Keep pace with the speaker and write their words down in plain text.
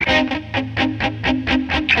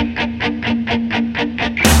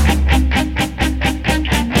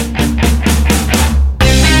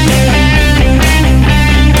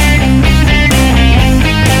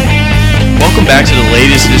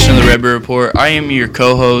Redbird Report. I am your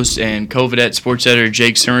co-host and co-vedette sports editor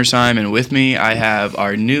Jake Simmersheim, and with me I have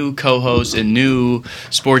our new co-host and new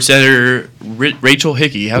sports editor Rachel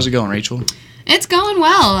Hickey. How's it going, Rachel? It's going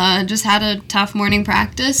well. Just had a tough morning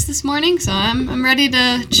practice this morning, so I'm ready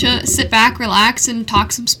to sit back, relax, and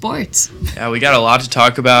talk some sports. Yeah, we got a lot to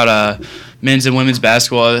talk about. Men's and women's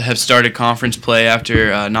basketball have started conference play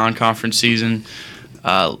after non-conference season.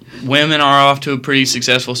 Women are off to a pretty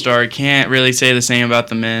successful start. Can't really say the same about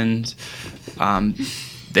the men's.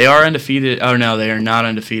 They are undefeated. Oh no, they are not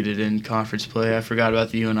undefeated in conference play. I forgot about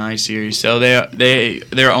the UNI series. So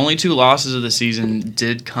their only two losses of the season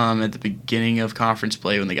did come at the beginning of conference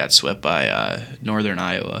play when they got swept by Northern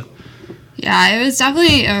Iowa. Yeah, it was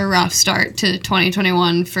definitely a rough start to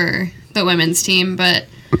 2021 for the women's team, but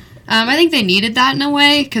I think they needed that in a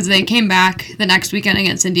way because they came back the next weekend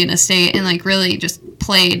against Indiana State and really just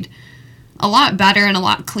played a lot better and a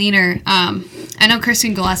lot cleaner. I know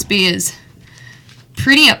Kristen Gillespie is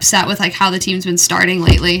pretty upset with how the team's been starting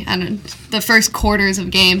lately, and the first quarters of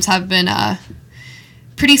games have been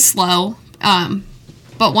pretty slow.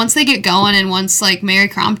 But once they get going and once Mary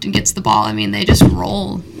Crompton gets the ball, they just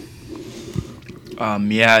roll.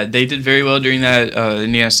 Yeah, they did very well during that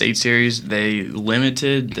Indiana State series. They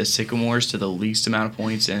limited the Sycamores to the least amount of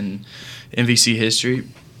points in MVC history.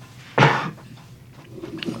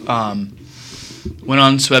 Went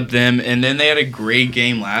on and swept them, and then they had a great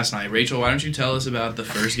game last night. Rachel, why don't you tell us about the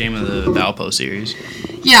first game of the Valpo series?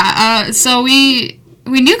 Yeah, so we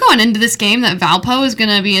knew going into this game that Valpo was going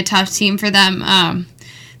to be a tough team for them.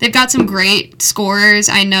 They've got some great scorers.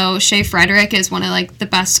 I know Shea Frederick is one of the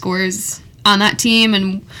best scorers on that team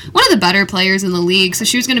and one of the better players in the league, so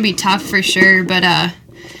she was going to be tough for sure, but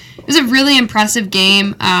it was a really impressive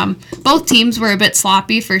game. Both teams were a bit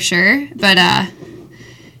sloppy for sure, but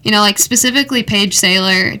specifically Paige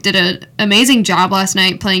Saylor did an amazing job last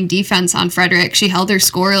night playing defense on Frederick. She held her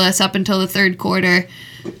scoreless up until the third quarter,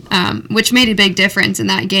 which made a big difference in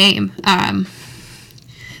that game.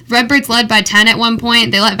 Redbirds led by 10 at one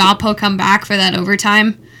point. They let Valpo come back for that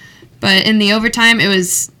overtime, but in the overtime it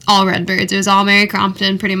was all Redbirds. It was all Mary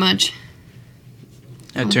Crompton pretty much.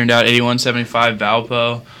 It turned out 81-75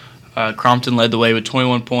 Valpo. Crompton led the way with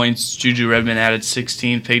 21 points. Juju Redmond added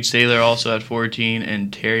 16. Paige Saylor also had 14,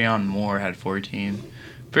 and Terrion Moore had 14.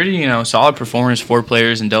 Pretty, solid performance. 4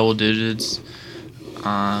 players in double digits.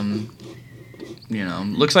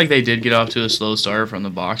 Looks like they did get off to a slow start from the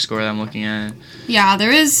box score that I'm looking at. Yeah,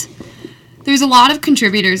 there's a lot of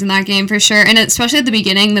contributors in that game for sure, and especially at the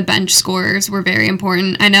beginning, the bench scorers were very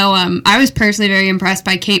important. I know I was personally very impressed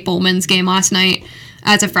by Kate Bowman's game last night.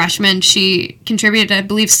 As a freshman, she contributed, I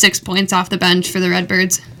believe, 6 points off the bench for the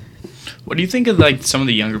Redbirds. What do you think of some of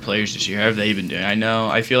the younger players this year? How have they been doing?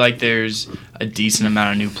 I feel like there's a decent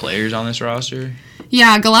amount of new players on this roster.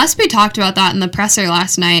 Yeah, Gillespie talked about that in the presser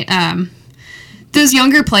last night. Those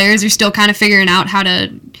younger players are still kind of figuring out how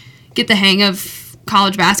to get the hang of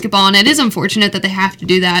college basketball, and it is unfortunate that they have to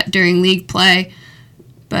do that during league play.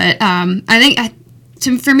 But I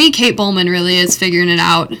think, for me, Kate Bowman really is figuring it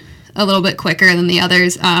out a little bit quicker than the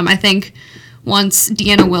others. I think once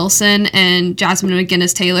Deanna Wilson and Jasmine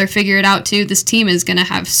McGinnis-Taylor figure it out too, this team is going to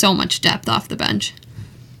have so much depth off the bench.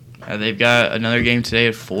 They've got another game today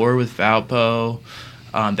at 4 with Valpo.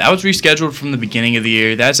 That was rescheduled from the beginning of the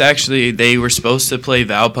year. They were supposed to play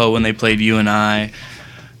Valpo when they played UNI.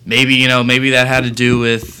 Maybe that had to do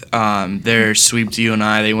with their sweep to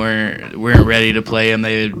UNI. They weren't ready to play them.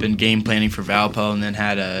 They had been game planning for Valpo and then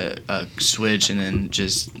had a switch and then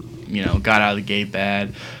just got out of the gate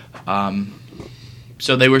bad.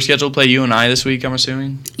 So they were scheduled to play UNI this week, I'm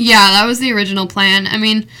assuming? Yeah, that was the original plan.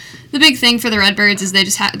 The big thing for the Redbirds is they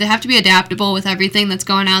have to be adaptable with everything that's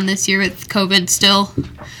going on this year with COVID still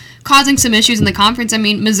causing some issues in the conference.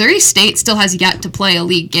 Missouri State still has yet to play a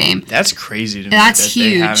league game. That's crazy to me. That's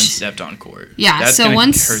huge. They haven't stepped on court. Yeah, that's so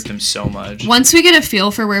going to hurt them so much. Once we get a feel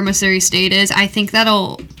for where Missouri State is, I think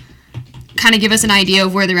that'll kind of give us an idea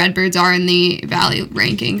of where the Redbirds are in the Valley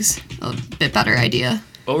rankings. A bit better idea.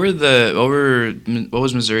 What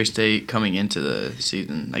was Missouri State coming into the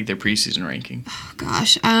season, their preseason ranking? Oh,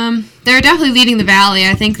 gosh. They're definitely leading the Valley.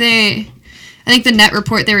 I think the net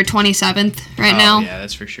report, they were 27th now. Yeah,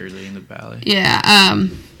 that's for sure leading the Valley. Yeah.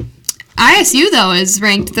 ISU, though, is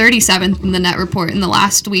ranked 37th in the net report in the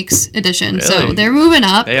last week's edition. Really? So they're moving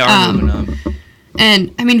up. They are moving up.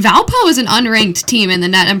 And, Valpo is an unranked team in the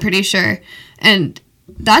net, I'm pretty sure. And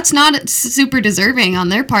that's not super deserving on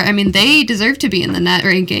their part. They deserve to be in the net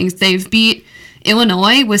rankings. They've beat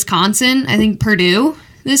Illinois, Wisconsin, I think Purdue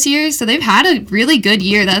this year. So they've had a really good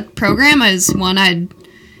year. That program is one I'd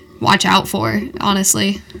watch out for,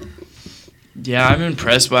 honestly. Yeah, I'm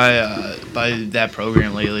impressed by that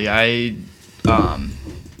program lately. I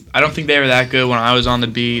don't think they were that good when I was on the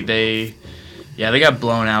beat. They got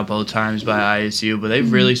blown out both times by ISU, but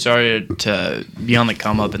they've really started to be on the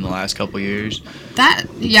come up in the last couple years.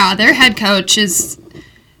 Their head coach is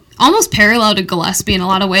almost parallel to Gillespie in a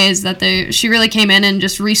lot of ways. She really came in and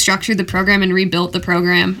just restructured the program and rebuilt the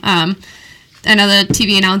program. I know the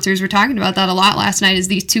TV announcers were talking about that a lot last night. Is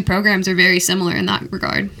these two programs are very similar in that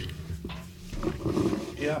regard.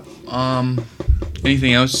 Yeah.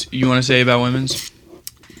 Anything else you want to say about women's?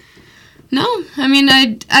 No, I mean,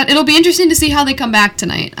 it'll be interesting to see how they come back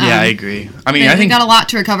tonight. I agree. I mean, I think they got a lot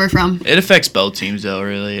to recover from. It affects both teams, though,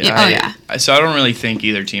 really. Yeah, So I don't really think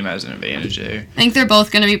either team has an advantage there. I think they're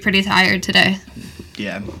both going to be pretty tired today.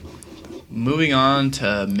 Yeah. Moving on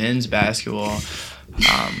to men's basketball.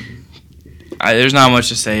 There's not much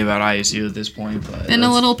to say about ISU at this point, but been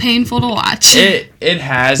a little painful to watch. It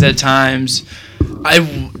has at times.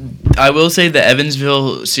 I will say the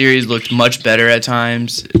Evansville series looked much better at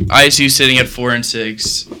times. ISU sitting at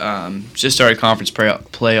 4-6, just started conference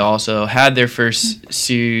play. Also had their first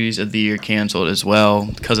series of the year canceled as well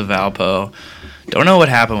because of Valpo. Don't know what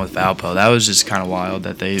happened with Valpo. That was just kind of wild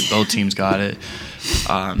that both teams got it.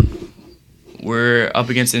 We're up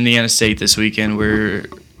against Indiana State this weekend. We're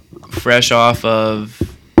fresh off of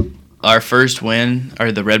our first win,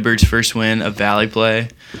 or the Redbirds' first win of Valley play.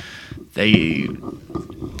 They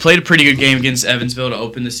played a pretty good game against Evansville to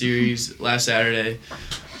open the series last Saturday.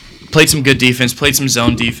 Played some good defense, played some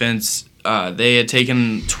zone defense. They had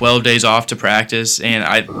taken 12 days off to practice, and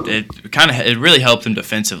it really helped them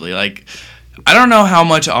defensively. Like, I don't know how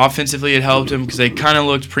much offensively it helped them because they kind of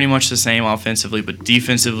looked pretty much the same offensively, but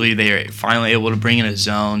defensively they were finally able to bring in a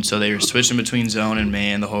zone, so they were switching between zone and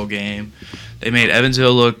man the whole game. They made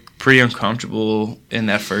Evansville look pretty uncomfortable in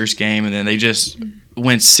that first game, and then they just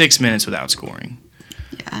went 6 minutes without scoring.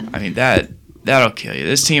 Yeah. I mean, that'll kill you.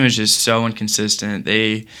 This team is just so inconsistent.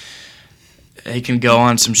 They can go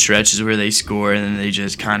on some stretches where they score and then they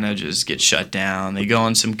just kind of just get shut down. They go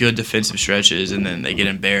on some good defensive stretches and then they get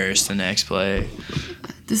embarrassed the next play.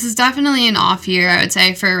 This is definitely an off year, I would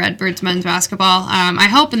say, for Redbirds men's basketball. I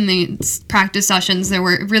hope in the practice sessions they're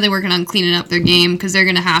really working on cleaning up their game because they're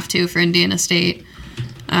going to have to for Indiana State.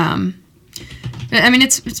 But I mean,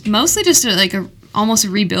 it's mostly just almost a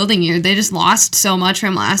rebuilding year. They just lost so much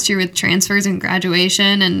from last year with transfers and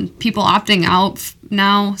graduation and people opting out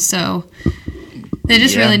now. So they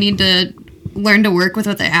just really need to learn to work with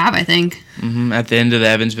what they have, I think. Mm-hmm. At the end of the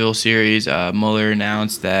Evansville series, Mueller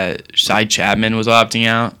announced that Shai Chapman was opting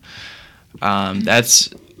out.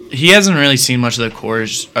 He hasn't really seen much of the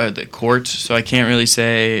court, so I can't really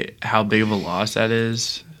say how big of a loss that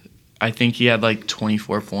is. I think he had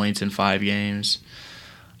 24 points in 5 games.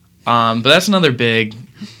 But that's another big.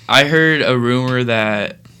 I heard a rumor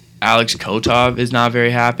that Alex Kotov is not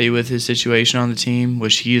very happy with his situation on the team,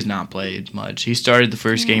 which he has not played much. He started the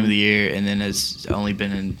first game of the year and then has only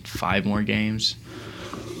been in 5 more games.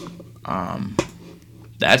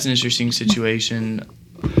 That's an interesting situation.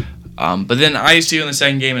 But then ISU in the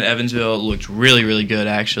second game in Evansville looked really, really good,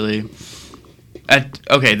 actually.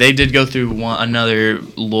 They did go through another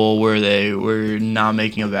lull where they were not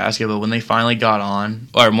making a basket, but when they finally got on,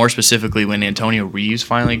 or more specifically when Antonio Reeves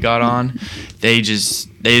finally got on, they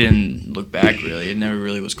didn't look back really. It never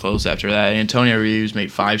really was close after that. Antonio Reeves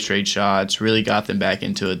made 5 straight shots, really got them back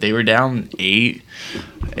into it. They were down 8,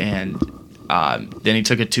 and then he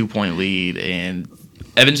took a 2-point lead, and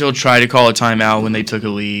Evansville tried to call a timeout when they took a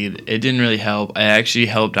lead. It didn't really help. It actually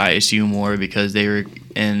helped ISU more because they were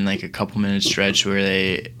in a couple minute stretch where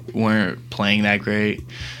they weren't playing that great.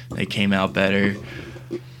 They came out better.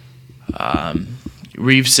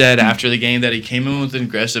 Reeves said after the game that he came in with an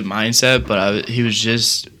aggressive mindset, but he was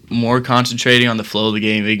just more concentrating on the flow of the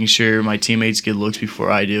game, making sure my teammates get looks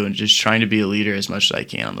before I do, and just trying to be a leader as much as I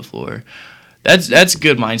can on the floor. That's a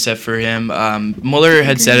good mindset for him. Mueller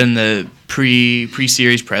had said in the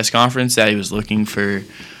pre-series press conference that he was looking for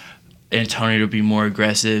Antonio to be more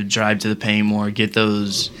aggressive, drive to the paint more,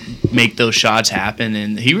 make those shots happen,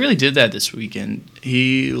 and he really did that this weekend.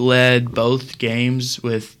 He led both games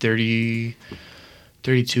with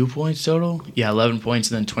 32 points total. Yeah, 11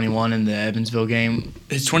 points and then 21 in the Evansville game.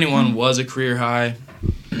 His 21 was a career high.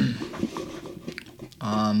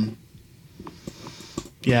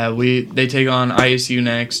 They take on ISU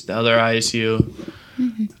next, the other ISU.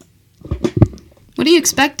 Mm-hmm. What do you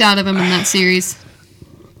expect out of him in that series?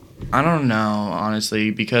 I don't know,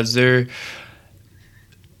 honestly, because Indiana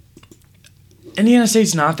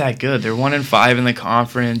State's not that good. They're 1-5 in the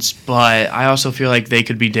conference, but I also feel like they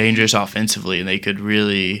could be dangerous offensively, and they could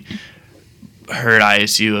really hurt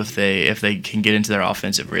ISU if they can get into their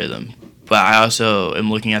offensive rhythm. But I also am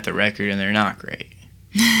looking at the record, and they're not great.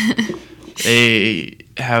 They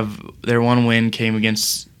have their one win came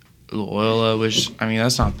against Loyola, which, I mean,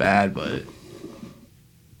 that's not bad, but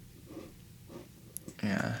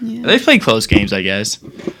yeah. They play close games, I guess.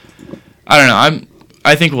 I don't know.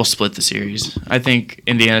 I think we'll split the series. I think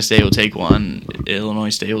Indiana State will take one. Illinois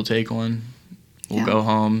State will take one. We'll go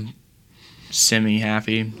home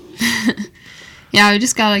semi-happy. Yeah, we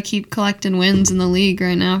just got to keep collecting wins in the league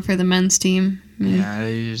right now for the men's team. Yeah,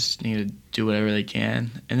 they just need to do whatever they can.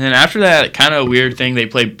 And then after that, kind of a weird thing, they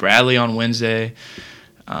play Bradley on Wednesday.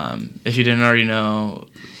 If you didn't already know,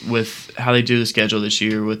 with how they do the schedule this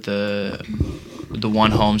year with the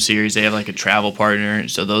one home series, they have like a travel partner.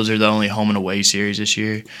 So those are the only home and away series this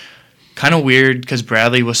year. Kind of weird because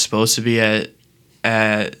Bradley was supposed to be at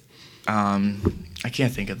I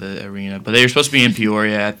can't think of the arena, but they were supposed to be in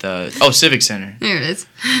Peoria at the Civic Center. There it is.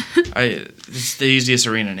 It's the easiest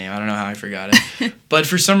arena name. I don't know how I forgot it. But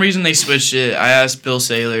for some reason they switched it. I asked Bill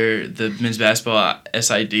Saylor, the men's basketball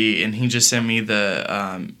SID, and he just sent me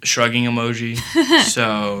the shrugging emoji.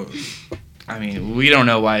 So, I mean, we don't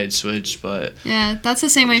know why it switched, but... Yeah, that's the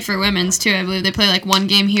same way for women's, too. I believe they play like one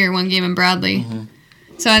game here, one game in Bradley. Mm-hmm.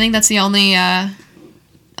 So I think that's the only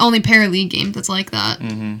para-league game that's like that.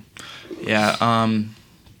 Mm-hmm. Yeah, I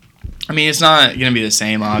mean, it's not going to be the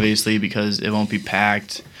same, obviously, because it won't be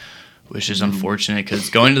packed, which is unfortunate,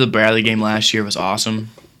 because going to the Bradley game last year was awesome.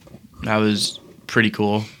 That was pretty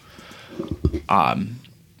cool. I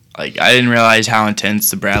didn't realize how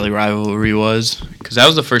intense the Bradley rivalry was, because that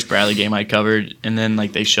was the first Bradley game I covered, and then,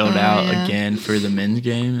 they showed out again for the men's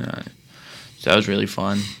game. So that was really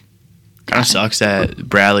fun. Kind of sucks that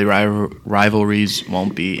Bradley rivalries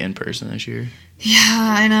won't be in person this year. Yeah,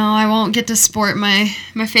 I know. I won't get to sport my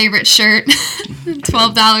favorite shirt,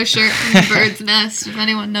 $12 shirt from the Bird's Nest, if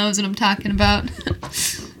anyone knows what I'm talking about.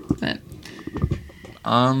 But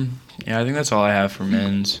yeah, I think that's all I have for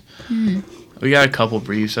men's. We got a couple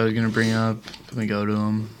briefs I was gonna bring up. Let me go to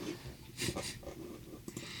them.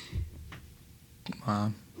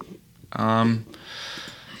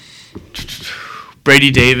 Brady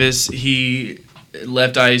Davis, he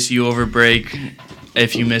left ISU over break.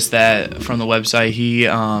 If you missed that from the website, he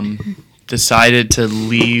decided to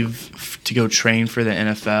leave to go train for the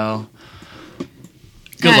NFL.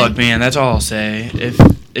 Good luck, man. That's all I'll say.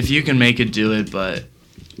 If you can make it, do it, but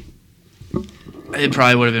it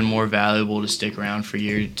probably would have been more valuable to stick around for a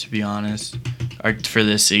year, to be honest, or for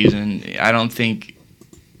this season. I don't think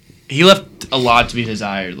he left a lot to be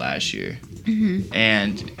desired last year,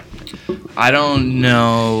 and I don't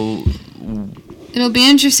know. It'll be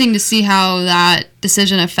interesting to see how that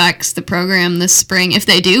decision affects the program this spring if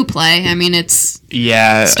they do play. I mean, it's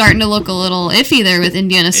starting to look a little iffy there with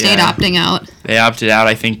Indiana State opting out. They opted out,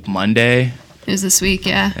 I think, Monday. It was this week,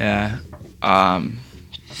 yeah. Yeah.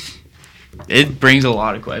 It brings a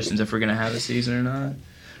lot of questions if we're going to have a season or not.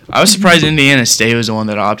 I was surprised Indiana State was the one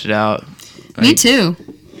that opted out. Me too.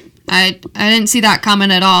 I didn't see that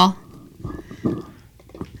coming at all.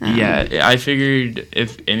 Yeah, I figured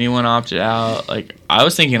if anyone opted out, I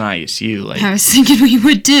was thinking ISU. I was thinking we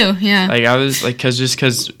would too, yeah. I was, because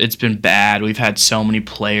it's been bad. We've had so many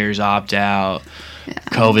players opt out. Yeah.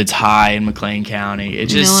 COVID's high in McLean County. It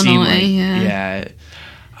just seemed like,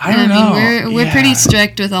 I don't know. I mean, we're pretty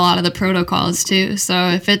strict with a lot of the protocols too, so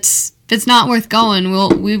if it's not worth going,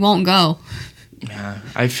 we won't go. Yeah,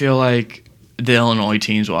 I feel like the Illinois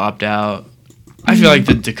teams will opt out. I feel like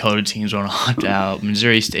the Dakota teams won't opt out.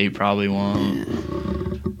 Missouri State probably won't.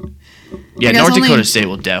 Yeah, North Dakota State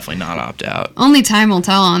will definitely not opt out. Only time will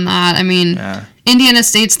tell on that. I mean, Indiana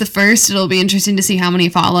State's the first. It'll be interesting to see how many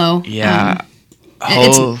follow. Yeah.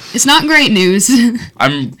 It's not great news.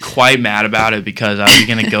 I'm quite mad about it because I was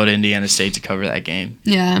going to go to Indiana State to cover that game.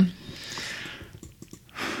 Yeah.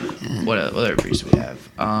 What other briefs do we have?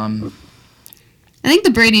 I think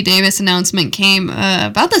the Brady Davis announcement came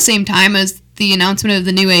about the same time as the announcement of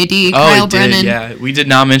the new AD, Kyle Brennan. Yeah. We did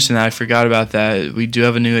not mention that. I forgot about that. We do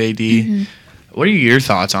have a new AD. Mm-hmm. What are your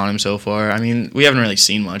thoughts on him so far? I mean, we haven't really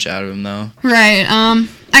seen much out of him, though. Right.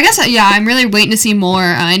 I guess, I'm really waiting to see more.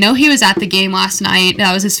 I know he was at the game last night.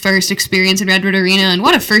 That was his first experience in Redbird Arena, and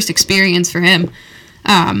what a first experience for him.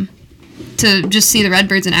 To just see the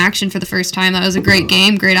Redbirds in action for the first time. That was a great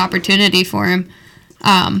game, great opportunity for him.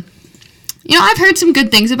 I've heard some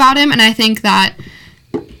good things about him, and I think that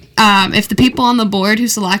if the people on the board who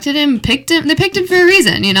selected him picked him, they picked him for a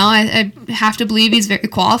reason. I have to believe he's very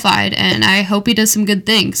qualified, and I hope he does some good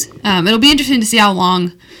things. It'll be interesting to see how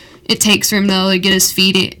long it takes for him, though, to get his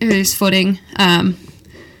footing.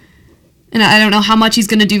 And I don't know how much he's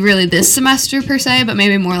going to do really this semester per se, but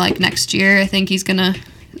maybe more like next year. I think he's going to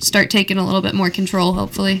start taking a little bit more control,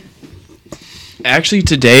 hopefully. Actually,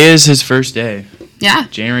 today is his first day. Yeah.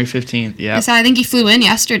 January 15th, yeah. So I think he flew in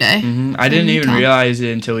yesterday. Mm-hmm. I didn't even realize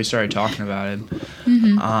it until we started talking about it.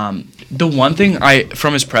 Mm-hmm. The one thing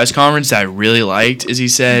from his press conference that I really liked is he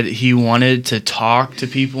said he wanted to talk to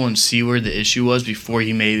people and see where the issue was before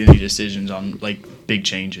he made any decisions on like big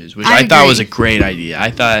changes, which I thought was a great idea.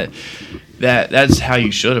 I thought that's how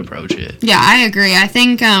you should approach it. Yeah, I agree. I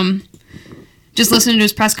think just listening to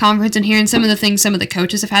his press conference and hearing some of the things some of the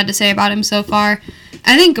coaches have had to say about him so far,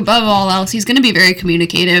 I think above all else, he's going to be very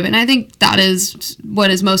communicative, and I think that is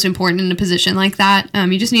what is most important in a position like that.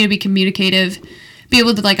 You just need to be communicative, be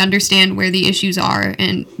able to like understand where the issues are,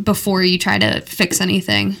 and before you try to fix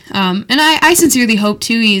anything. And I sincerely hope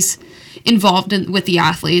too he's involved with the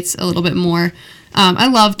athletes a little bit more. I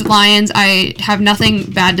loved Lyons. I have nothing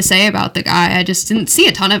bad to say about the guy. I just didn't see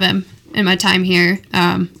a ton of him in my time here.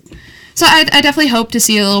 So I definitely hope to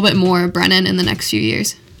see a little bit more of Brennan in the next few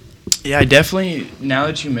years. Yeah, I definitely, now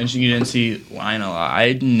that you mentioned you didn't see Lyon a lot,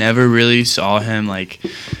 I never really saw him like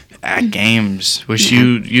at games, which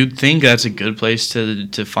you'd think that's a good place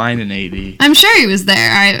to find an AD. I'm sure he was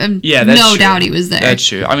there. No doubt he was there. That's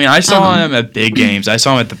true. I mean, I saw him at big games. I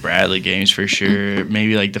saw him at the Bradley games for sure.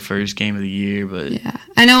 Maybe like the first game of the year, but yeah,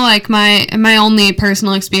 I know. Like my only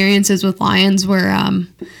personal experiences with Lyons were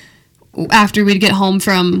after we'd get home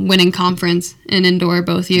from winning conference in indoor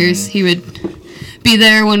both years. He would be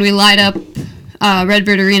there when we light up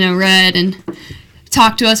Redbird Arena red and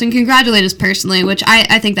talk to us and congratulate us personally, which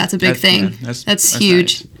I think that's a big thing. Yeah, that's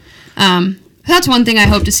huge. Nice. That's one thing I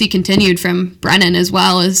hope to see continued from Brennan as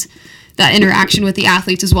well, is that interaction with the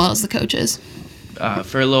athletes as well as the coaches.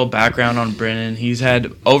 For a little background on Brennan, he's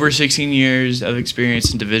had over 16 years of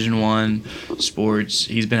experience in Division I sports.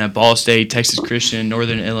 He's been at Ball State, Texas Christian,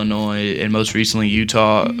 Northern Illinois, and most recently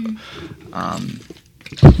Utah.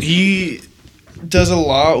 He does a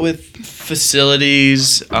lot with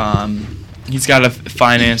facilities. He's got a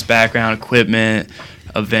finance background, equipment,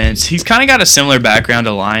 events. He's kind of got a similar background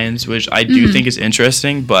to Lyons, which I do think is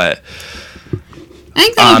interesting, but I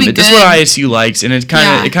think that would be good. This is what ISU likes, and it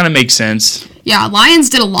kind of makes sense. Yeah,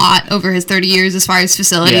 Lyons did a lot over his 30 years as far as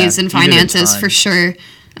facilities and finances, for sure.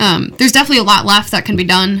 There's definitely a lot left that can be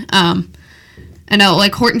done. I know,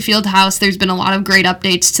 like Horton Fieldhouse, there's been a lot of great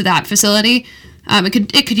updates to that facility.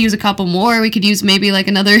 It could use a couple more. We could use maybe like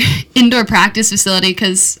another indoor practice facility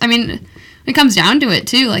because, I mean, it comes down to it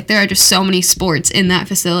too. Like there are just so many sports in that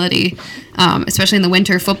facility, especially in the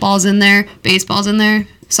winter. Football's in there, baseball's in there,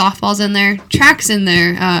 softball's in there, track's in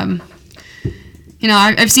there.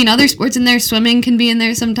 I've seen other sports in there. Swimming can be in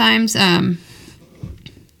there sometimes.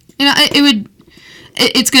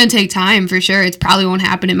 It's going to take time for sure. It probably won't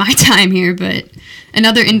happen in my time here, but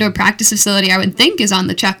another indoor practice facility I would think is on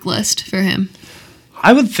the checklist for him.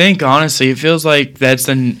 I would think, honestly, it feels like that's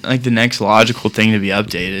the next logical thing to be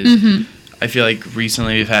updated. Mm-hmm. I feel like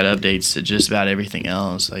recently we've had updates to just about everything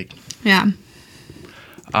else. Yeah.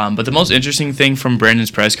 But the most interesting thing from Brendan's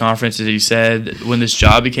press conference is he said, when this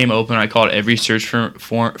job became open, I called every search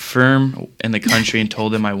firm in the country and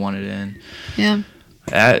told them I wanted in. Yeah.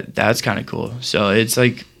 That's kind of cool. So it's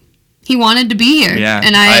like he wanted to be here. Yeah.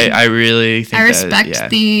 And I really think I respect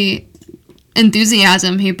the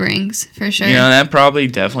enthusiasm he brings, for sure. That probably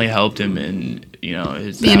definitely helped him in,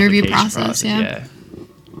 his interview process. Yeah.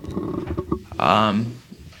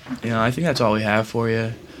 I think that's all we have for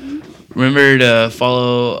you. Remember to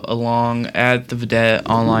follow along at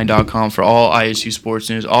thevedetteonline.com for all ISU sports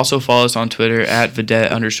news. Also follow us on Twitter at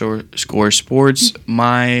vedette_sports.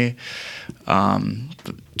 My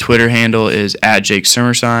Twitter handle is at Jake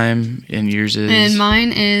Summersheim, and yours is? And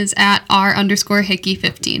mine is at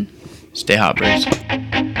R_Hickey15. Stay hot, Braves.